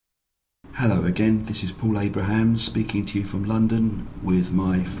Hello again, this is Paul Abraham speaking to you from London with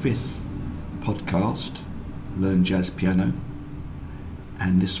my 5th podcast, Learn Jazz Piano,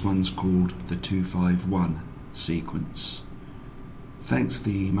 and this one's called the 251 sequence. Thanks for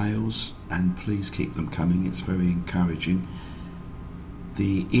the emails and please keep them coming, it's very encouraging.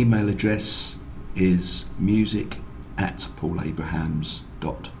 The email address is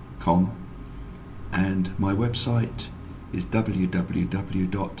music@paulabrahams.com and my website is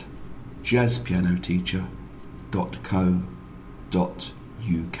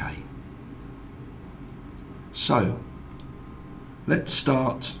www.jazzpianoteacher.co.uk. So, let's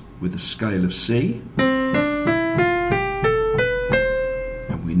start with a scale of C, and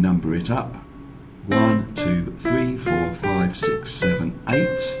we number it up 1, 2, 3, 4, 5, 6, 7,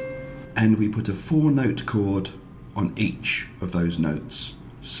 8, and we put a 4-note chord on each of those notes.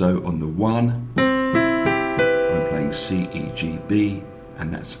 So on the 1, I'm playing C, E, G, B,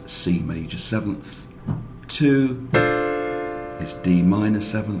 and that's C major 7th. 2 is D minor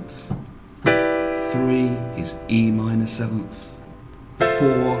 7th. 3 is E minor 7th.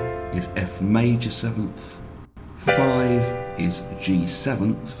 4 is F major 7th. 5 is G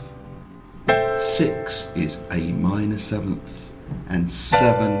 7th. 6 is A minor 7th. And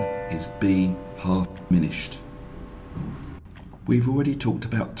 7 is B half diminished. We've already talked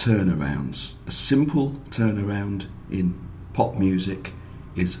about turnarounds. A simple turnaround in pop music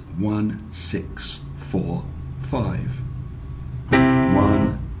is 1, 6, 4, 5.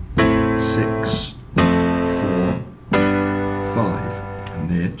 1, 6, 4, 5. And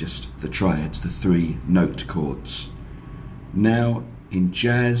they're just the triads, the 3-note chords. Now in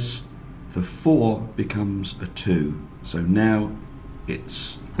jazz, the 4 becomes a 2. So now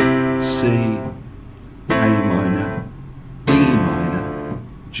it's C, A minor, D minor,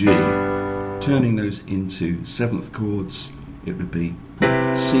 G. Turning those into 7th chords, it would be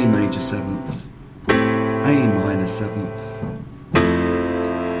C major 7th, A minor 7th,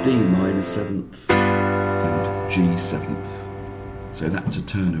 D minor 7th, and G 7th. So that's a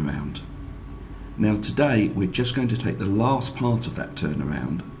turnaround. Now today we're just going to take the last part of that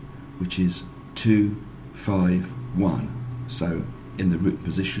turnaround, which is 2, 5, 1. So in the root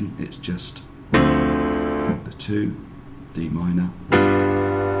position it's just the 2, D minor,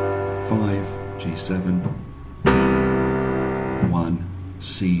 5, G7, 1,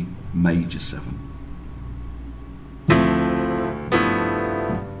 C major 7.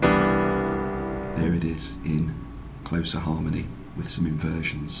 There it is in closer harmony with some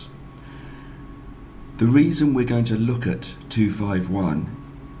inversions. The reason we're going to look at 251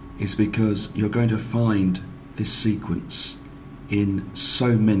 is because you're going to find this sequence in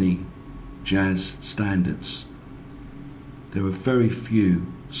so many jazz standards. There are very few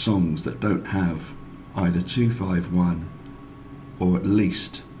songs that don't have either 251 or at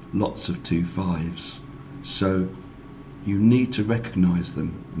least lots of 2/5s. So you need to recognise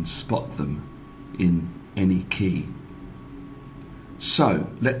them and spot them in any key. So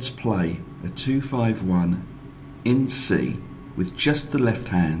let's play a 251 in C with just the left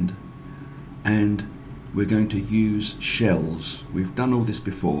hand, and we're going to use shells. We've done all this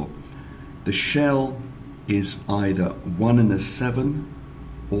before. The shell is either 1 and a 7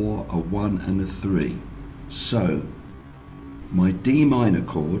 or a 1 and a 3. So my D minor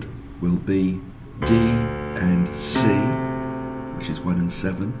chord will be D and C, which is 1 and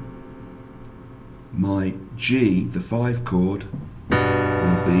 7. My G, the 5 chord,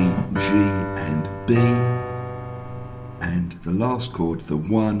 will be G and B. And the last chord, the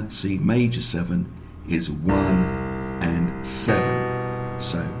 1, C major 7, is 1 and 7.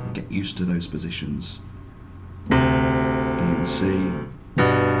 So get used to those positions. D and C,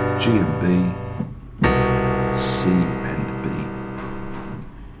 G and B, C and B.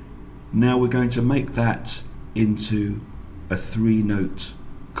 Now we're going to make that into a 3-note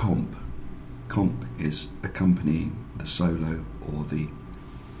comp. Comp is accompanying the solo or the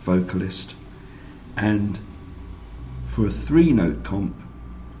vocalist. And for a 3-note comp,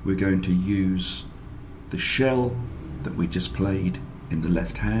 we're going to use the shell that we just played in the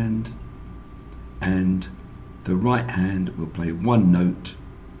left hand, and the right hand will play 1 note,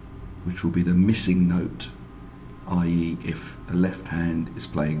 which will be the missing note, i.e. if the left hand is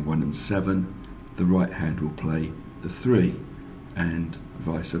playing 1 and 7, the right hand will play the 3, and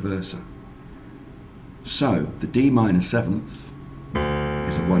vice versa. So the D minor 7th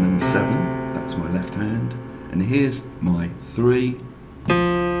is a 1 and a 7, that's my left hand, and here's my 3,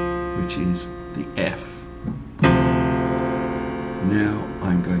 which is the F. Now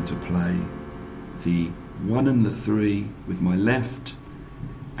I'm going to play the 1 and the 3 with my left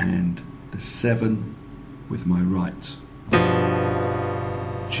and the 7 with my right.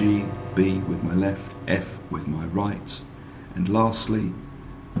 G, B with my left, F with my right, and lastly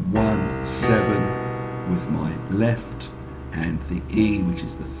 1, 7 with my left, and the E, which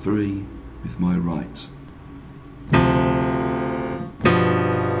is the 3, with my right.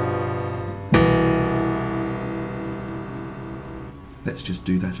 Let's just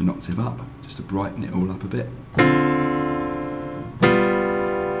do that an octave up, just to brighten it all up a bit.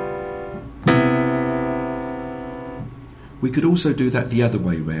 We could also do that the other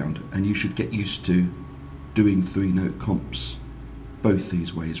way round, and you should get used to doing 3-note comps both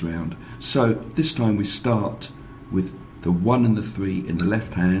these ways round. So this time we start with the 1 and the 3 in the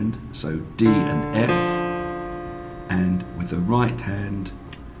left hand, so D and F, and with the right hand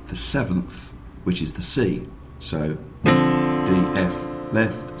the 7th, which is the C, so D, F,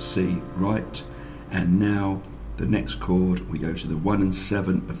 left, C, right, and now the next chord we go to the 1 and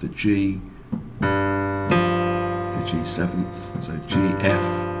 7 of the G, the G 7th, so G, F,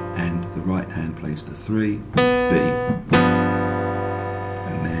 and the right hand plays the 3, B, and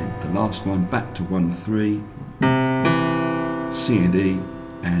then the last one back to 1, 3, C and E,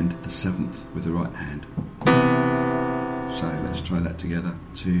 and the 7th with the right hand. So let's try that together,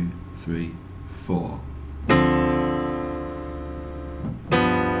 2, 3, 4.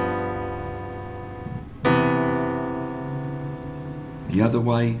 The other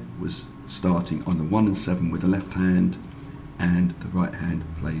way was starting on the 1 and 7 with the left hand, and the right hand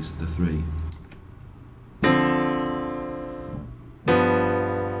plays the 3.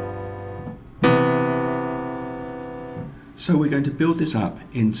 So we're going to build this up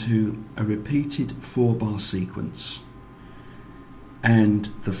into a repeated 4-bar sequence, and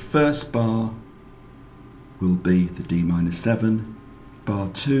the first bar will be the D minor 7, bar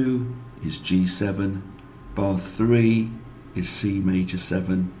 2 is G7, bar 3 is C major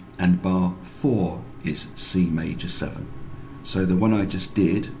 7, and bar 4 is C major 7. So the one I just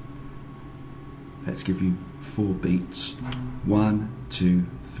did, let's give you 4 beats. 1, 2,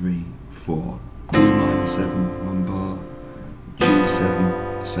 3, 4. D minor 7, 1 bar,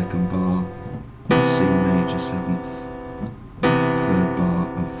 G7, second bar, C major 7th, 3rd bar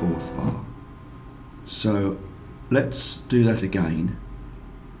and 4th bar. So let's do that again,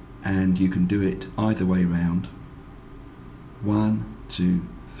 and you can do it either way round. 1, 2,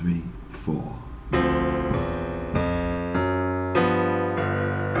 3, 4.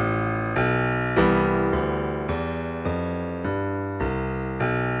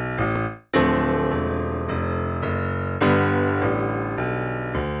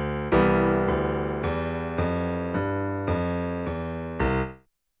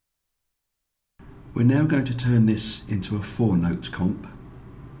 We're now going to turn this into a 4-note comp,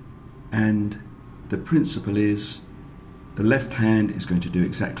 and the principle is the left hand is going to do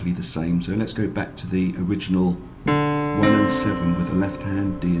exactly the same. So let's go back to the original 1 and 7 with the left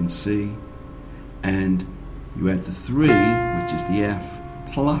hand, D and C, and you add the 3, which is the F,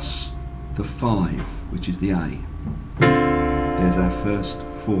 plus the 5, which is the A. There's our first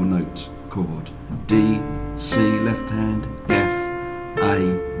 4-note chord. D, C left hand, F,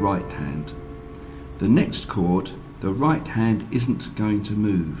 A right hand. The next chord, the right hand isn't going to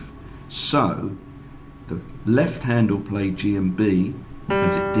move, so the left hand will play G and B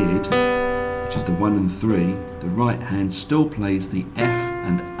as it did, which is the 1 and 3. The right hand still plays the F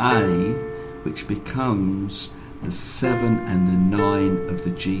and A, which becomes the 7 and the 9 of the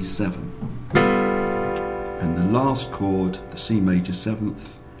G7. And the last chord, the C major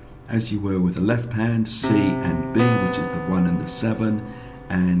 7th, as you were with the left hand, C and B, which is the 1 and the 7,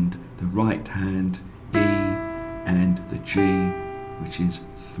 and the right hand, E and the G, which is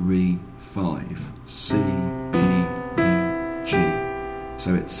 3, 5, C, B, E, G.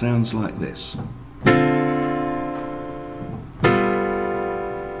 So it sounds like this. I'll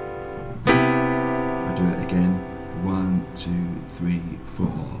do it again. 1, 2, 3, 4.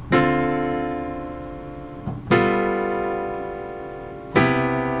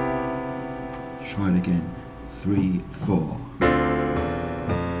 Try it again. 3, 4.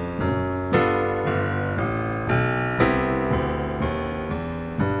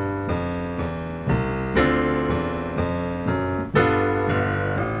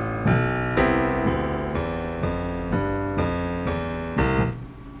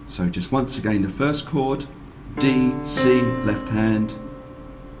 So just once again, the first chord, D, C, left hand,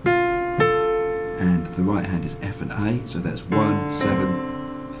 and the right hand is F and A, so that's 1,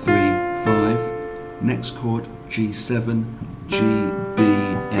 7, 3, 5. Next chord, G7, G, B,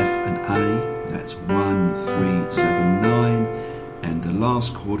 F and A, that's 1, 3, 7, 9. And the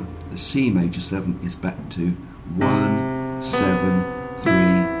last chord, the C major 7, is back to 1, 7, 3,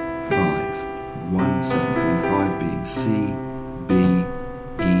 5. 1, 7, 3, 5 being C, B,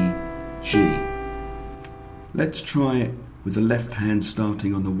 E, G. Let's try it with the left hand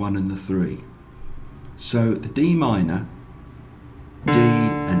starting on the 1 and the 3. So the D minor, D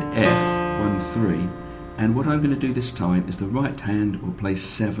and F, 1, 3, and what I'm going to do this time is the right hand will play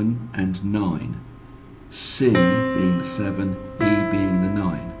 7 and 9, C being the 7, E being the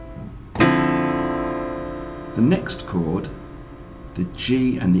 9. The next chord, the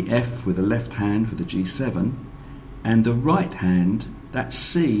G and the F with the left hand for the G7, and the right hand, that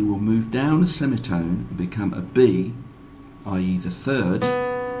C will move down a semitone and become a B, i.e. the third,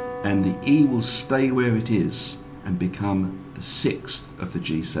 and the E will stay where it is and become the 6th of the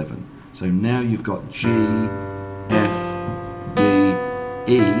G7. So now you've got G, F, B,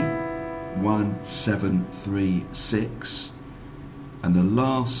 E, 1, 7, 3, 6, and the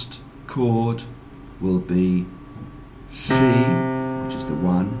last chord will be C, which is the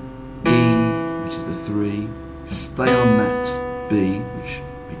 1, E, which is the 3, stay on that B, which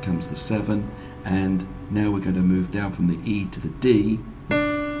becomes the 7, and now we're going to move down from the E to the D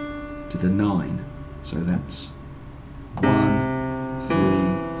to the 9. So that's 1,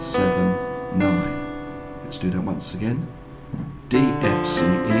 3, 7, 9. Let's do that once again. D, F, C,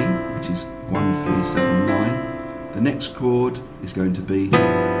 E, which is 1, 3, 7, 9. The next chord is going to be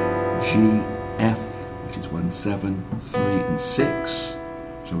G, F, which is 1, 7, 3 and 6.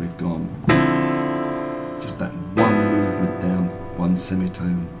 So we've gone just that one movement down, one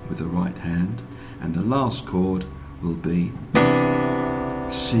semitone with the right hand, and the last chord will be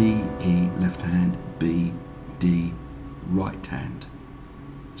C, E, left hand, B, D, right hand.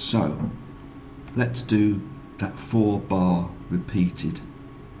 So let's do that 4-bar repeated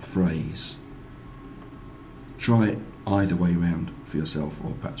phrase. Try it either way round for yourself,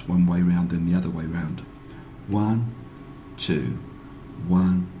 or perhaps one way round then the other way round. 1, 2,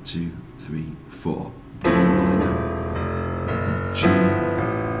 1, 2, 3, 4. D minor, G,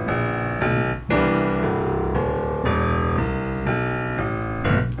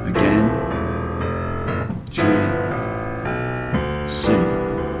 again, G, C.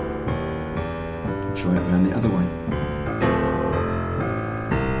 Try it round the other way.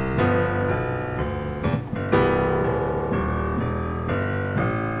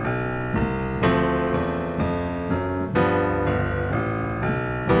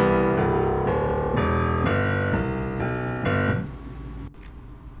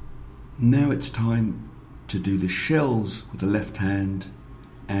 Now it's time to do the shells with the left hand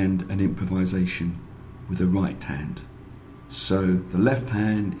and an improvisation with the right hand. So the left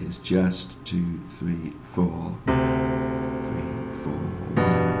hand is just 2, 3, 4, 3, 4,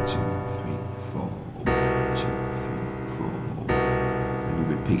 1, 2, 3, 4, 1, 2, 3, 4. And you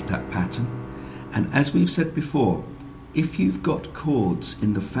repeat that pattern. And as we've said before, if you've got chords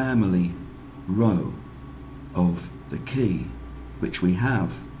in the family row of the key, which we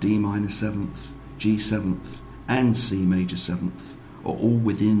have, D minor 7th, G 7th and C major 7th, are all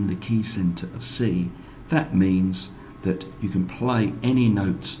within the key centre of C, that means that you can play any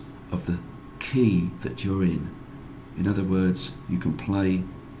note of the key that you're in. In other words, you can play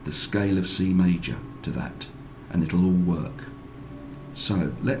the scale of C major to that and it'll all work.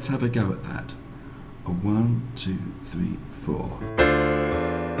 So let's have a go at that. A 1, 2, 3, 4.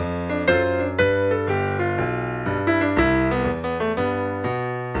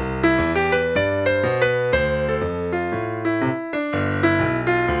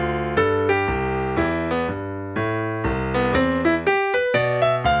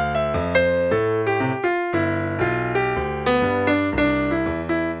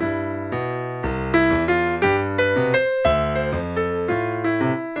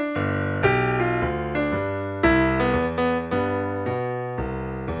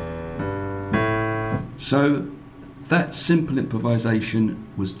 So that simple improvisation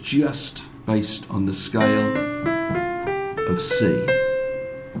was just based on the scale of C.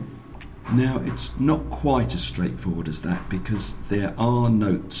 Now it's not quite as straightforward as that because there are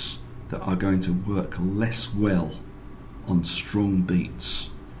notes that are going to work less well on strong beats.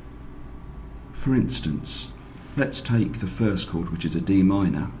 For instance, let's take the first chord, which is a D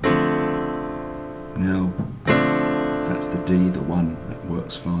minor. Now that's the D, the 1, that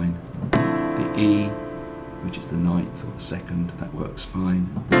works fine. The E, which is the 9th or the 2nd, that works fine.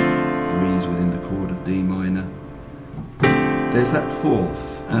 3's within the chord of D minor. There's that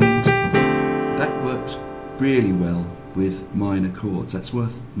 4th, and that works really well with minor chords. That's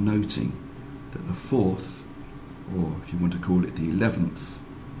worth noting that the 4th, or if you want to call it the 11th,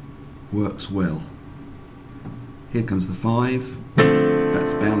 works well. Here comes the 5.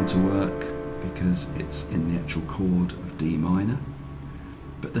 That's bound to work because it's in the actual chord of D minor.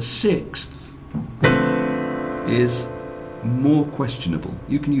 But the 6th is more questionable.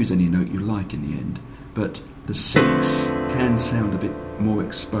 You can use any note you like in the end, but the 6 can sound a bit more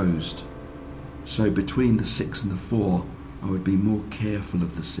exposed. So between the 6 and the 4, I would be more careful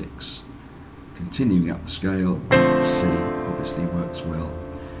of the 6. Continuing up the scale, the C obviously works well.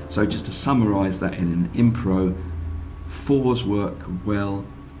 So just to summarise that in an impro, 4s work well,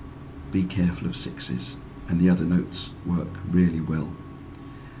 be careful of 6s, and the other notes work really well.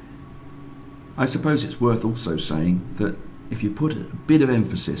 I suppose it's worth also saying that if you put a bit of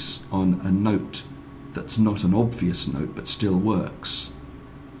emphasis on a note that's not an obvious note but still works,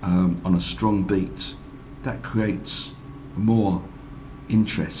 on a strong beat, that creates more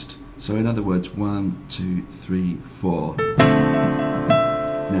interest. So in other words, 1, 2, 3, 4.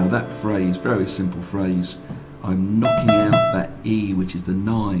 Now that phrase, very simple phrase, I'm knocking out that E, which is the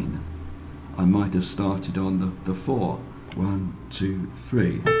 9. I might have started on the 4. 1, 2,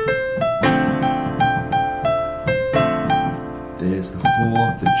 3. There's the 4,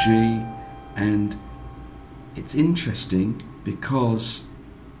 the G, and it's interesting because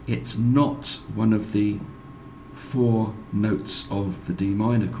it's not one of the 4 notes of the D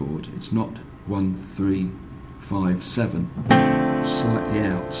minor chord. It's not 1, 3, 5, 7, slightly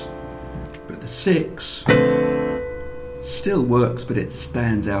out. But the 6 still works, but it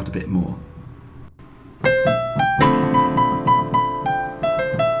stands out a bit more.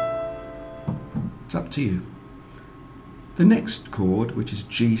 It's up to you. The next chord, which is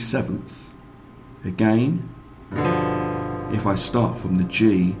G 7th, again, if I start from the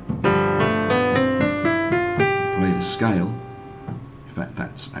G, play the scale. In fact,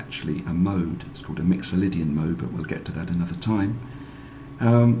 that's actually a mode. It's called a Mixolydian mode, but we'll get to that another time.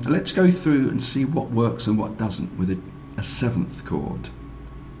 Let's go through and see what works and what doesn't with a 7th chord.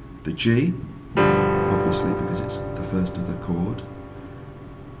 The G, obviously because it's the first of the chord.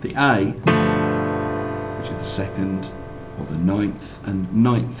 The A, which is the 2nd or the 9th, and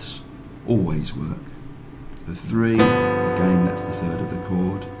 9ths always work. The 3, again, that's the 3rd of the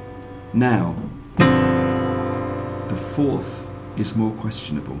chord. Now, the 4th is more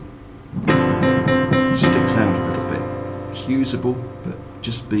questionable. Sticks out a little bit. It's usable, but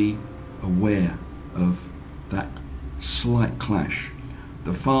just be aware of that slight clash.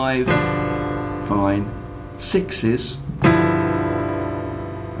 The 5, fine. 6s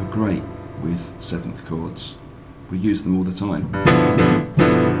are great with 7th chords. We use them all the time.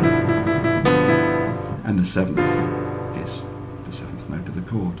 And the 7th is the 7th note of the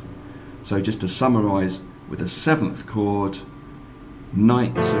chord. So just to summarise, with a 7th chord,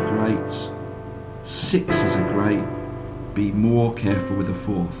 9ths are great, 6s are great, be more careful with the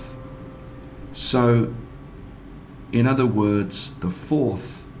 4th. So, in other words, the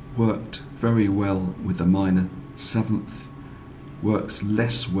 4th worked very well with the minor 7th, works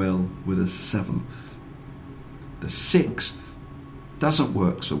less well with a 7th. The 6th doesn't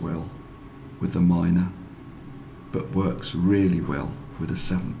work so well with the minor, but works really well with a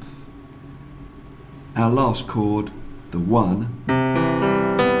 7th. Our last chord, the 1,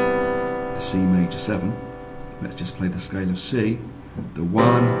 the C major 7, let's just play the scale of C. The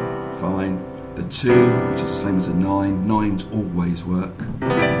 1, fine. The 2, which is the same as a 9, 9s always work.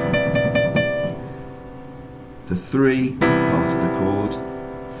 The 3, part of the chord.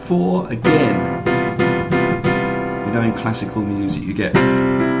 4, again. You know, in classical music you get,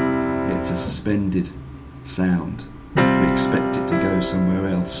 it's a suspended sound. We expect it to go somewhere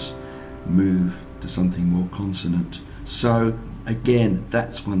else, move to something more consonant. So again,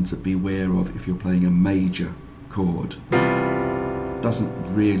 that's one to beware of if you're playing a major chord. Doesn't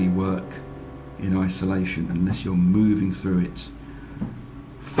really work in isolation unless you're moving through it.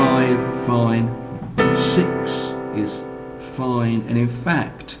 5, fine. 6 is fine. And in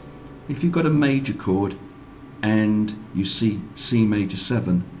fact, if you've got a major chord and you see C major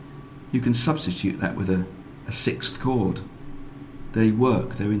 7, you can substitute that with a 6th chord. They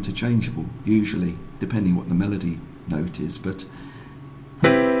work, they're interchangeable, usually, depending what the melody note is. But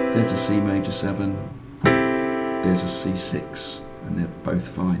there's a C major 7, there's a C6, and they're both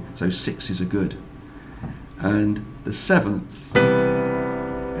fine. So 6s are good. And the 7th,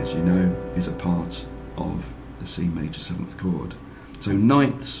 as you know, is a part of the C major 7th chord. So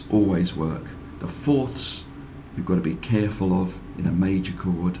 9ths always work. The 4ths you've got to be careful of in a major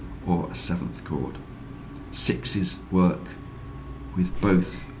chord or a 7th chord. 6s work with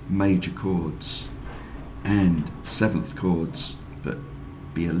both major chords and 7th chords, but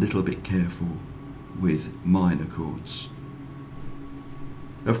be a little bit careful with minor chords.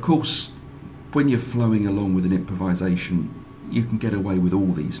 Of course, when you're flowing along with an improvisation, you can get away with all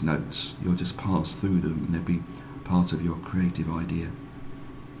these notes. You'll just pass through them and they'll be part of your creative idea.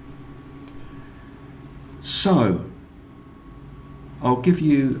 So, I'll give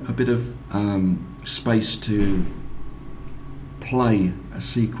you a bit of space to play a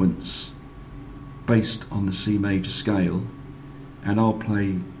sequence based on the C major scale, and I'll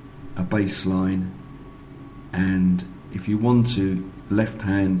play a bass line, and if you want to, left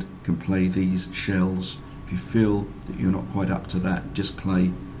hand can play these shells. If you feel that you're not quite up to that, just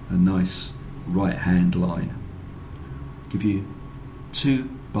play a nice right hand line. Give you 2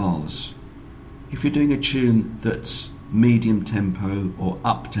 bars. If you're doing a tune that's medium tempo or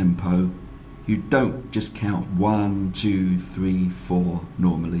up tempo, you don't just count 1, 2, 3, 4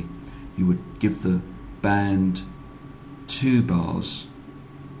 normally. You would give the band 2 bars.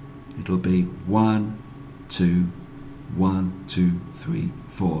 It'll be 1, 2, 1, 2, 3,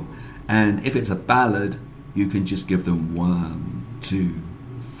 4. And if it's a ballad, you can just give them 1, 2,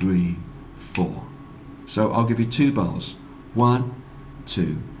 3, 4. So I'll give you 2 bars. 1,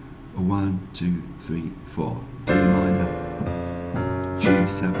 2, 1, 2, 3, 4. D minor,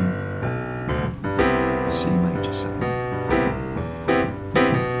 G7, C major 7.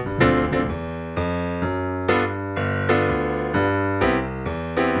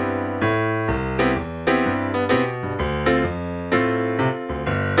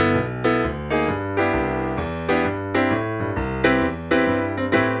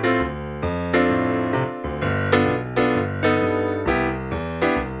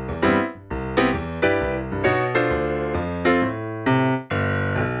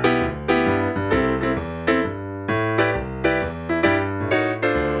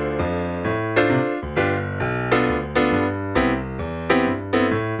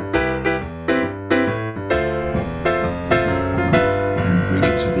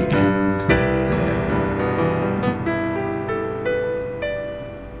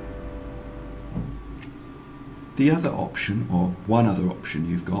 The other option, or one other option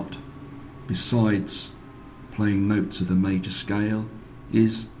you've got, besides playing notes of the major scale,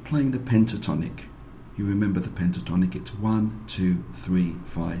 is playing the pentatonic. You remember the pentatonic, it's 1, 2, 3,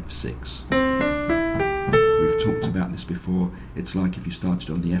 5, 6. We've talked about this before. It's like if you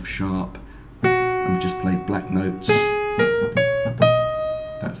started on the F sharp and just played black notes.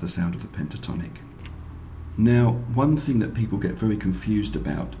 That's the sound of the pentatonic. Now, one thing that people get very confused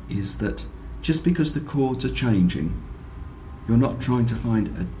about is that just because the chords are changing, you're not trying to find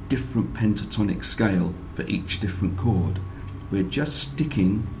a different pentatonic scale for each different chord. We're just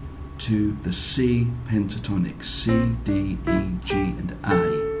sticking to the C pentatonic, C, D, E, G and A.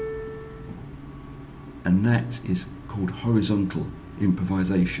 And that is called horizontal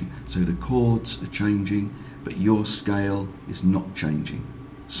improvisation. So the chords are changing, but your scale is not changing.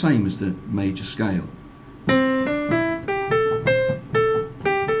 Same as the major scale.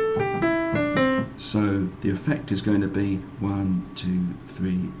 So the effect is going to be 1, 2,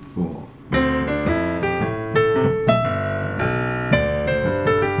 3, 4.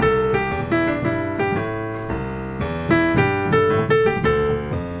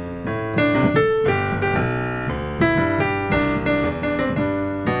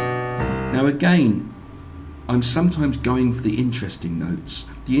 Now again, I'm sometimes going for the interesting notes.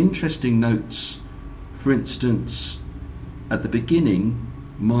 The interesting notes, for instance, at the beginning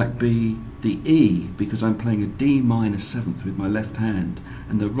might be the E, because I'm playing a D minor 7th with my left hand,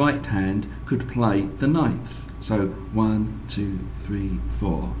 and the right hand could play the 9th. So 1, 2, 3,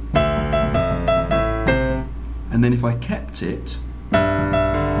 4. And then if I kept it,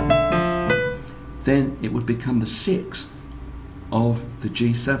 then it would become the 6th of the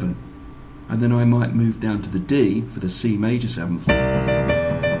G7. And then I might move down to the D for the C major 7th.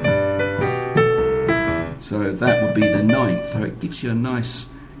 So that would be the 9th. So it gives you a nice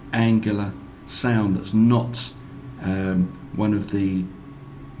angular sound that's not one of the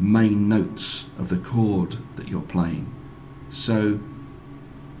main notes of the chord that you're playing. So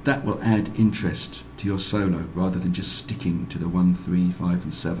that will add interest to your solo rather than just sticking to the 1, 3, 5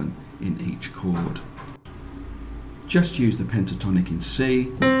 and 7 in each chord. Just use the pentatonic in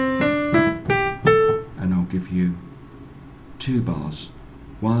C, and I'll give you 2 bars.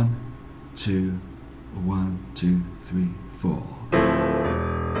 1, 2, 1, 2, 3, 4.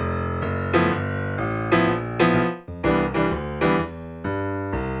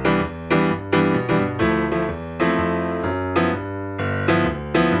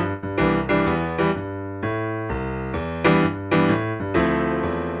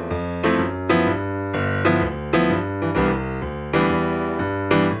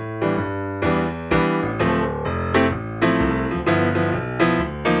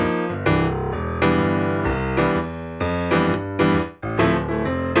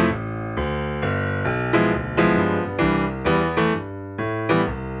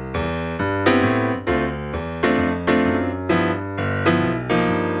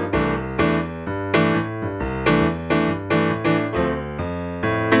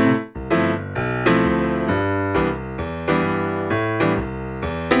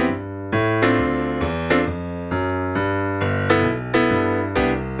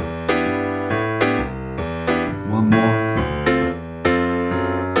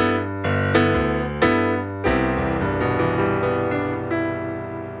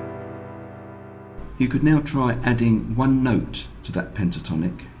 You could now try adding one note to that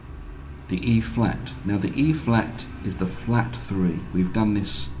pentatonic, the E flat. Now the E flat is the flat 3. We've done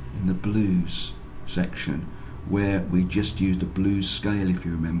this in the blues section where we just used a blues scale, if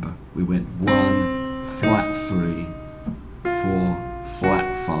you remember. We went 1, flat 3, 4,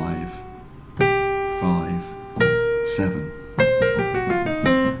 flat 5, 5, 7.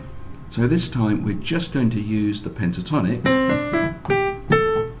 So this time we're just going to use the pentatonic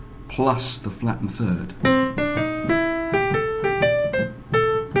plus the flattened third.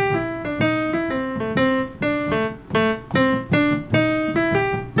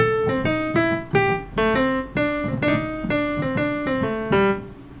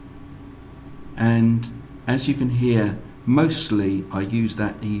 And as you can hear, mostly I use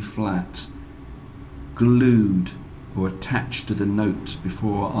that E flat glued or attached to the note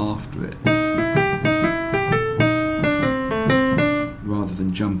before or after it, rather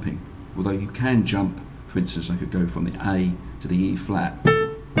than jumping. Although you can jump, for instance, I could go from the A to the E flat.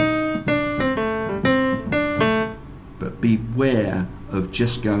 But beware of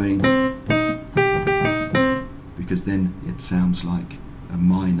just going, because then it sounds like a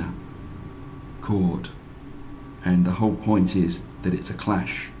minor chord. And the whole point is that it's a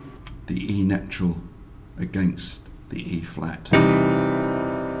clash, the E natural against the E flat.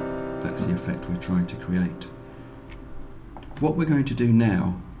 That's the effect we're trying to create. What we're going to do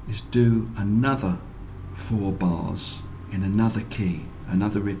now is do another 4 bars in another key,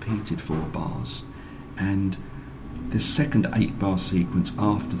 another repeated 4 bars, and the second 8-bar sequence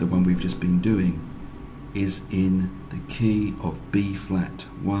after the one we've just been doing is in the key of B flat,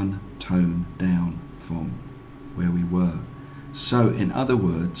 1 tone down from where we were. So in other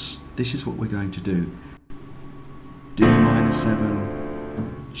words, this is what we're going to do. D minor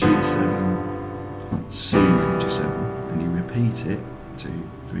 7, G7, C major 7, and you repeat it, 2,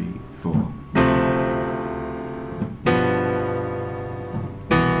 3, 4.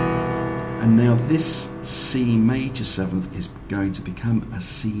 And now this C major 7th is going to become a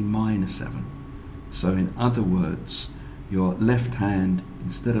C minor 7. So in other words, your left hand,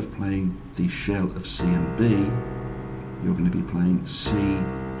 instead of playing the shell of C and B, you're going to be playing C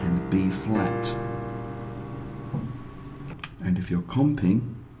and B flat. And if you're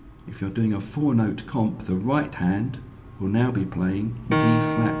comping, if you're doing a 4-note comp, the right hand will now be playing E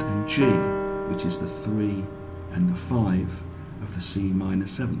flat and G, which is the 3 and the 5 of the C minor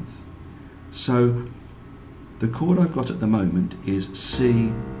 7th. So the chord I've got at the moment is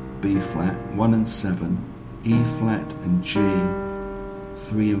C, B flat, 1 and 7, E flat and G,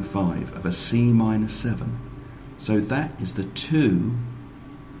 3 and 5 of a C minor 7. So that is the 2,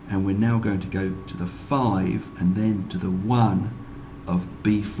 and we're now going to go to the 5 and then to the 1 of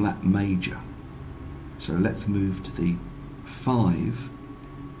B flat major. So let's move to the 5,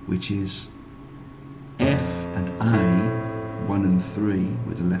 which is F and A, 1 and 3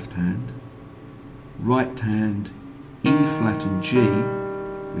 with the left hand, right hand E flat and G,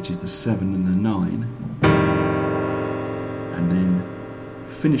 which is the 7 and the 9, and then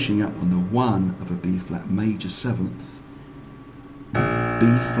finishing up on the 1 of a B flat major 7th, B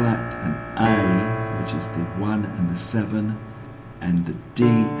flat and A, which is the 1 and the 7, and the D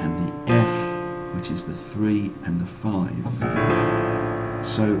and the F, which is the 3 and the 5.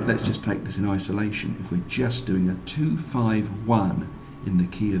 So let's just take this in isolation. If we're just doing a 2-5-1 in the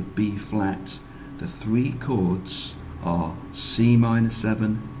key of B flat, the 3 chords are C minor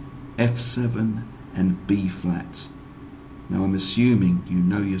 7, F7 and B flat. Now I'm assuming you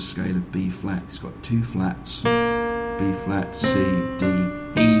know your scale of B flat. It's got 2 flats, B flat, C, D,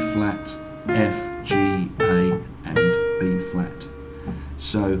 E flat, F, G, A and B flat.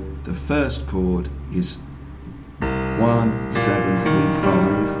 So the first chord is 1, 7, 3,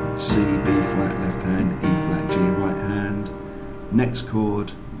 5, C, B flat left hand, E flat, G right hand. Next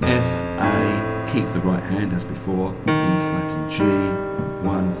chord, F, A, keep the right hand as before, E flat and G,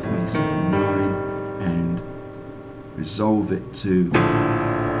 1, 3, 7, 9, and resolve it to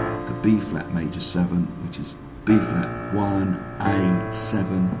the B flat major 7, which is B flat 1, A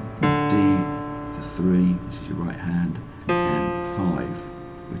 7, D the 3, this is your right hand, and 5,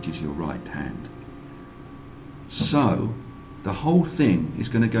 which is your right hand. So the whole thing is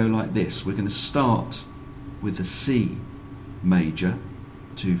going to go like this. We're going to start with the C major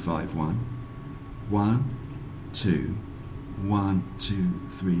 2-5-1, 1, 2, 1, 2,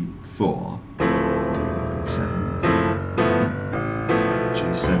 3, 4, D minor 7,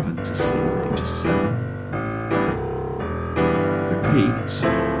 G7 to C major 7. Repeat.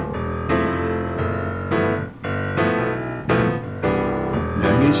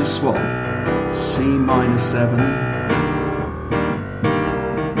 Now here's your swap. C minor 7,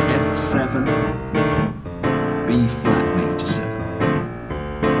 F7, B flat major 7.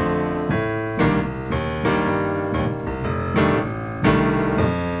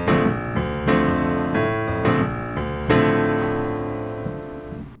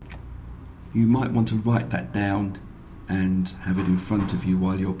 You might want to write that down and have it in front of you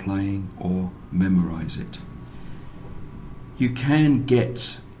while you're playing, or memorize it. You can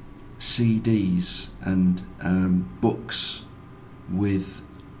get CDs and books with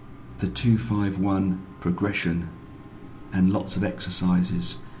the 251 progression and lots of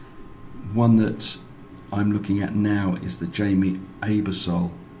exercises. One that I'm looking at now is the Jamie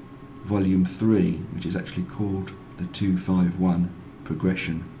Aebersold Volume 3, which is actually called the 251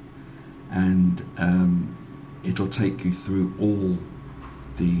 progression, and it'll take you through all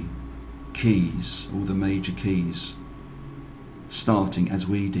the keys, all the major keys, starting as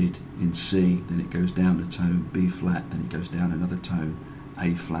we did in C, then it goes down a tone, B flat, then it goes down another tone,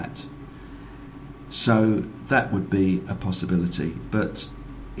 A flat. So that would be a possibility, but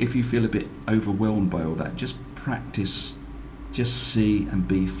if you feel a bit overwhelmed by all that, just practice just C and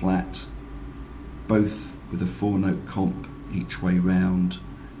B flat, both with a 4-note comp each way round,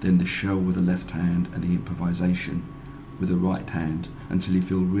 then the shell with the left hand and the improvisation with the right hand, until you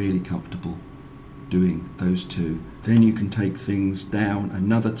feel really comfortable doing those two. Then you can take things down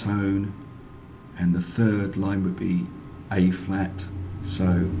another tone, and the third line would be A flat.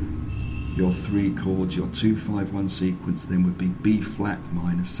 So your 3 chords, your 2-5-1 sequence then would be B flat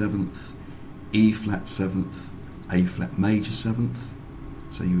minor 7th, E flat 7th, A flat major 7th.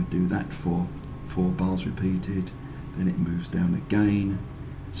 So you would do that for 4 bars repeated. Then it moves down again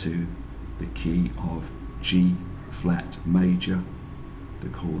to the key of G flat major. The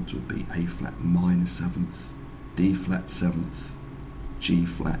chords would be A flat minor 7th, D flat 7th, G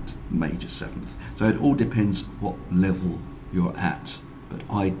flat major 7th. So it all depends what level you're at, but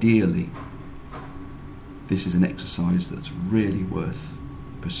ideally this is an exercise that's really worth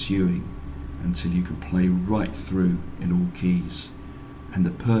pursuing until you can play right through in all keys. And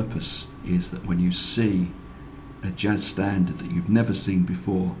the purpose is that when you see a jazz standard that you've never seen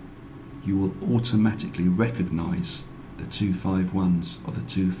before, you will automatically recognise the 2-5-1s or the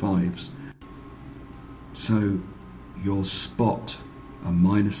 2-5s. So you'll spot a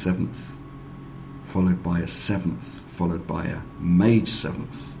minor 7th followed by a 7th followed by a major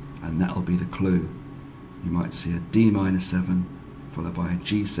 7th, and that'll be the clue. You might see a D minor 7 followed by a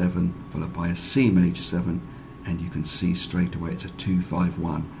G7 followed by a C major 7, and you can see straight away it's a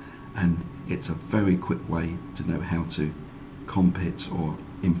 2-5-1, and it's a very quick way to know how to comp it or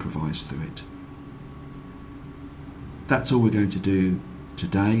improvise through it. That's all we're going to do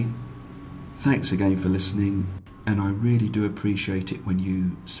today. Thanks again for listening, and I really do appreciate it when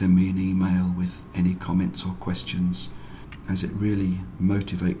you send me an email with any comments or questions, as it really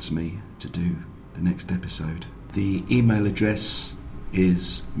motivates me to do the next episode. The email address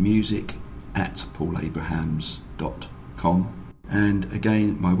is music@paulabrahams.com, and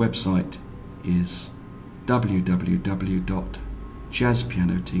again my website is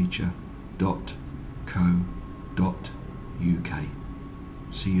www.jazzpianoteacher.co.uk.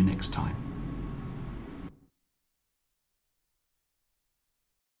 See you next time.